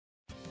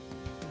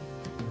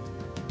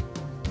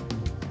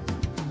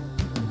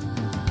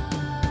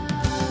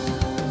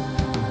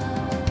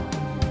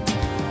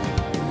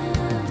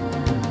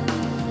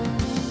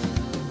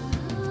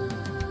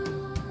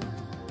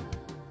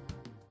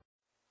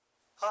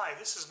Hi,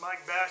 this is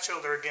Mike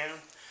Batchelder again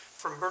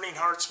from Burning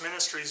Hearts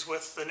Ministries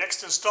with the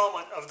next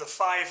installment of the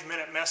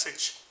 5-minute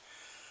message.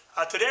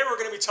 Today we're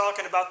going to be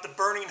talking about the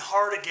burning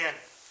heart again,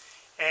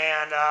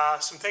 and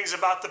some things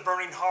about the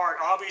burning heart.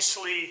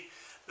 Obviously,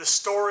 the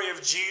story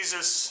of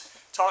Jesus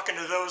talking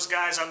to those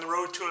guys on the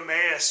road to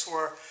Emmaus,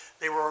 where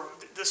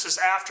this is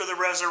after the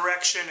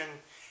resurrection,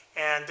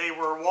 and they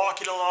were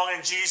walking along,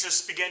 and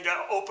Jesus began to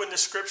open the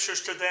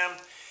scriptures to them,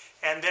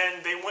 and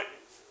then they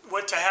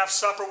went to have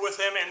supper with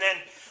him, and then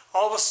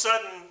all of a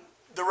sudden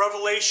the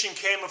revelation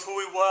came of who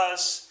he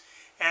was,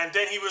 and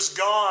then he was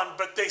gone.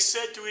 But they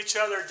said to each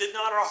other, "Did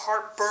not our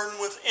heart burn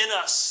within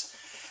us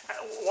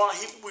while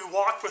we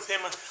walked with him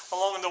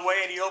along the way,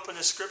 and he opened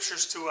the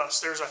scriptures to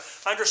us?" There's an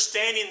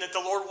understanding that the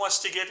Lord wants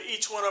to give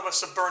each one of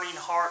us a burning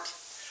heart.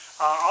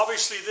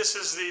 Obviously, this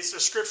is the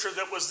scripture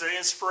that was the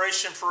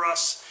inspiration for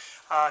us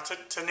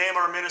to name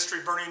our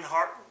ministry Burning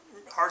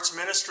Hearts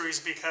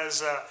Ministries,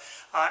 because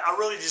I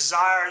really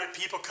desire that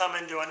people come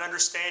into an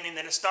understanding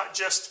that it's not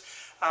just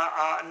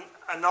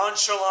a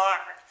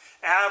nonchalant,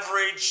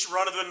 average,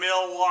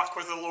 run-of-the-mill walk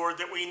with the Lord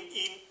that we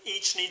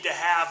each need to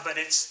have, but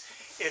it's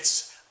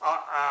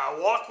a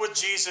walk with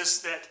Jesus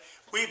that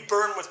we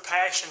burn with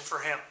passion for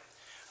him.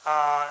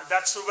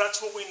 That's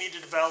what we need to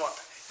develop.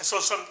 And so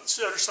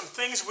there's some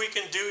things we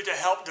can do to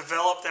help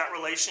develop that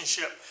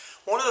relationship.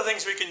 One of the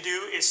things we can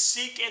do is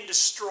seek and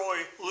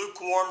destroy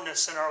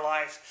lukewarmness in our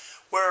life,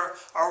 where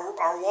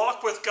our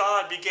walk with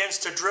God begins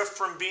to drift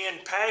from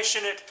being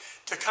passionate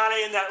to kind of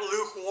in that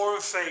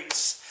lukewarm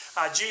phase.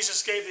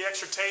 Jesus gave the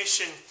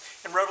exhortation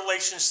in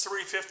Revelations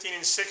 3:15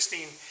 and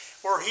 16,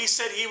 where he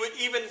said he would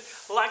even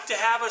like to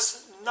have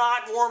us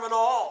not warm at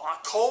all,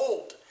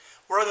 cold,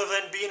 rather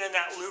than being in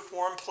that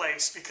lukewarm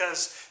place,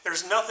 because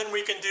there's nothing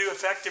we can do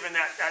effective in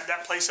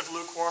that place of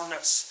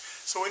lukewarmness.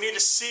 So we need to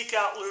seek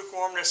out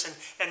lukewarmness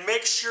and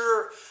make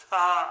sure,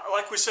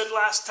 like we said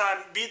last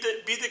time, be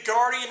the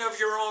guardian of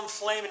your own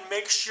flame, and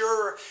make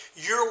sure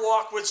your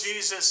walk with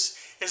Jesus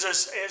is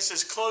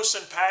as close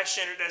and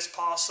passionate as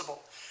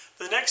possible.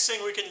 The next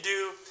thing we can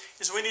do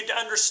is we need to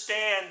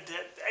understand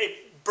that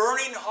a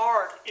burning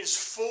heart is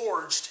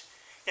forged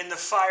in the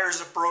fires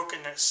of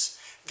brokenness.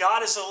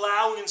 God is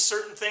allowing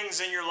certain things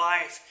in your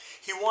life.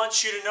 He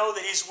wants you to know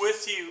that he's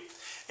with you.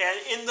 And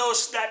in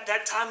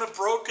that time of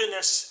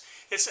brokenness,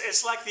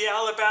 it's like the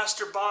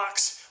alabaster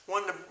box.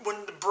 When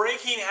the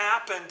breaking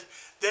happened,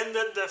 then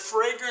the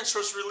fragrance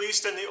was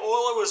released and the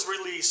oil was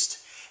released.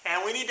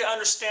 And we need to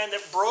understand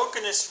that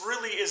brokenness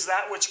really is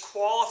that which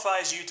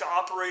qualifies you to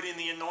operate in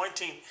the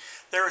anointing.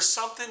 There is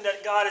something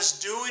that God is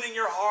doing in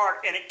your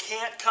heart, and it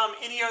can't come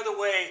any other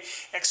way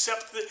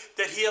except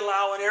that he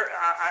allow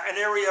an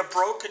area of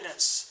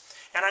brokenness.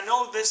 And I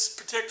know this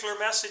particular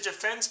message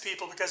offends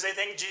people because they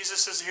think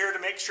Jesus is here to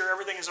make sure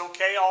everything is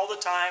okay all the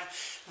time.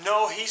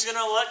 No, he's going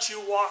to let you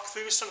walk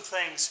through some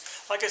things.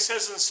 Like it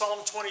says in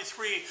Psalm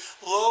 23,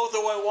 "Lo,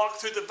 though I walk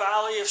through the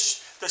valley of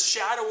the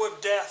shadow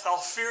of death,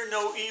 I'll fear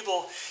no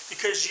evil,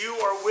 because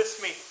you are with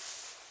me."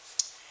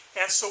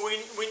 And so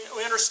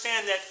we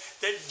understand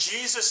that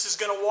Jesus is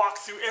going to walk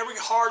through every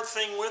hard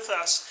thing with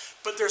us,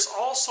 but there's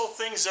also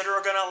things that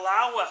are going to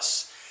allow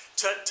us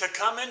to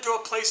come into a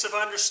place of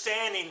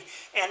understanding.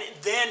 And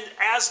then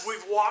as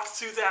we've walked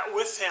through that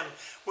with him,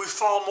 we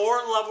fall more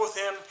in love with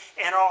him,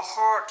 and our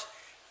heart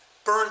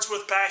burns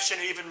with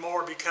passion even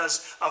more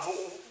because of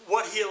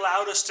what he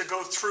allowed us to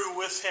go through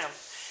with him.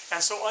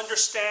 And so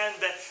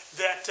understand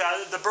that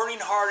the burning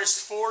heart is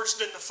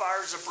forged in the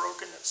fires of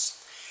brokenness.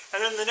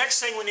 And then the next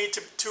thing we need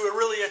to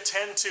really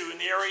attend to in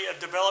the area of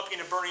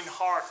developing a burning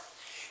heart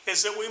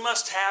is that we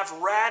must have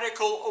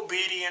radical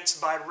obedience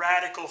by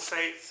radical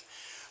faith.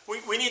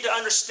 We need to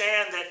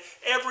understand that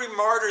every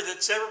martyr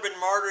that's ever been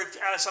martyred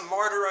as a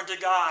martyr unto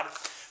God,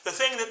 the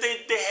thing that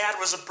they had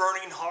was a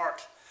burning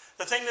heart.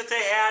 The thing that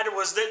they had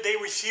was that they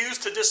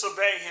refused to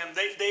disobey him.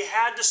 They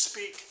had to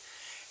speak.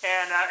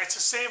 And it's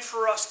the same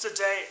for us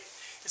today.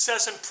 It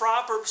says in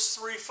Proverbs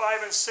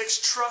 3:5 and 6,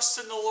 "Trust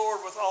in the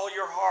Lord with all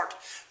your heart.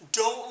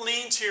 Don't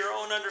lean to your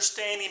own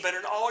understanding, but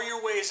in all your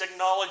ways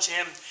acknowledge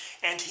him,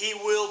 and he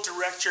will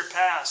direct your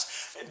paths."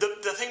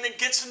 The thing that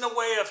gets in the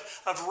way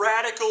of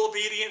radical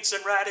obedience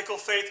and radical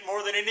faith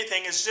more than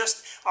anything is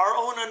just our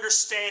own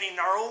understanding,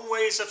 our own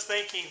ways of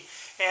thinking.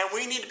 And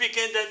we need to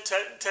begin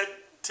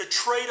to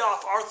trade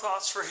off our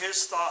thoughts for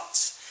his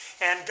thoughts.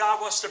 And God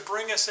wants to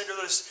bring us into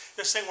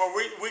this thing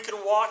where we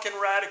can walk in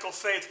radical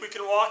faith. We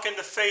can walk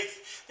into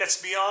faith that's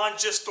beyond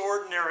just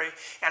ordinary.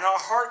 And our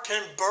heart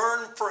can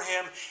burn for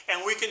him,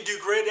 and we can do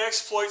great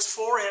exploits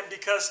for him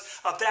because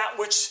of that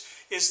which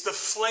is the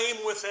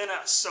flame within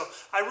us. So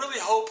I really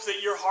hope that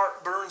your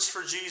heart burns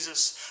for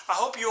Jesus. I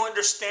hope you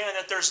understand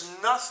that there's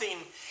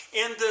nothing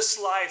in this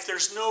life.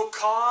 There's no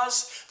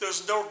cause.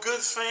 There's no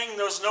good thing.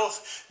 There's no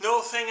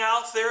thing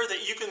out there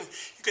that you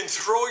can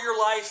throw your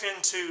life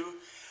into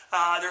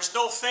There's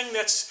no thing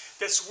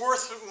that's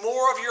worth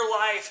more of your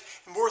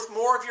life and worth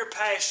more of your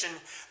passion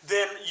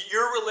than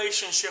your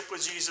relationship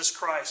with Jesus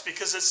Christ,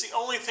 because it's the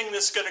only thing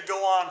that's going to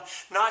go on,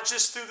 not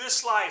just through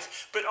this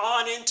life, but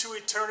on into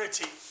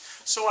eternity.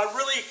 So I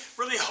really,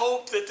 really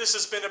hope that this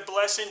has been a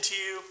blessing to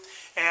you.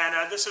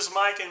 And this is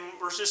Mike, and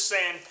we're just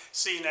saying,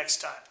 see you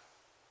next time.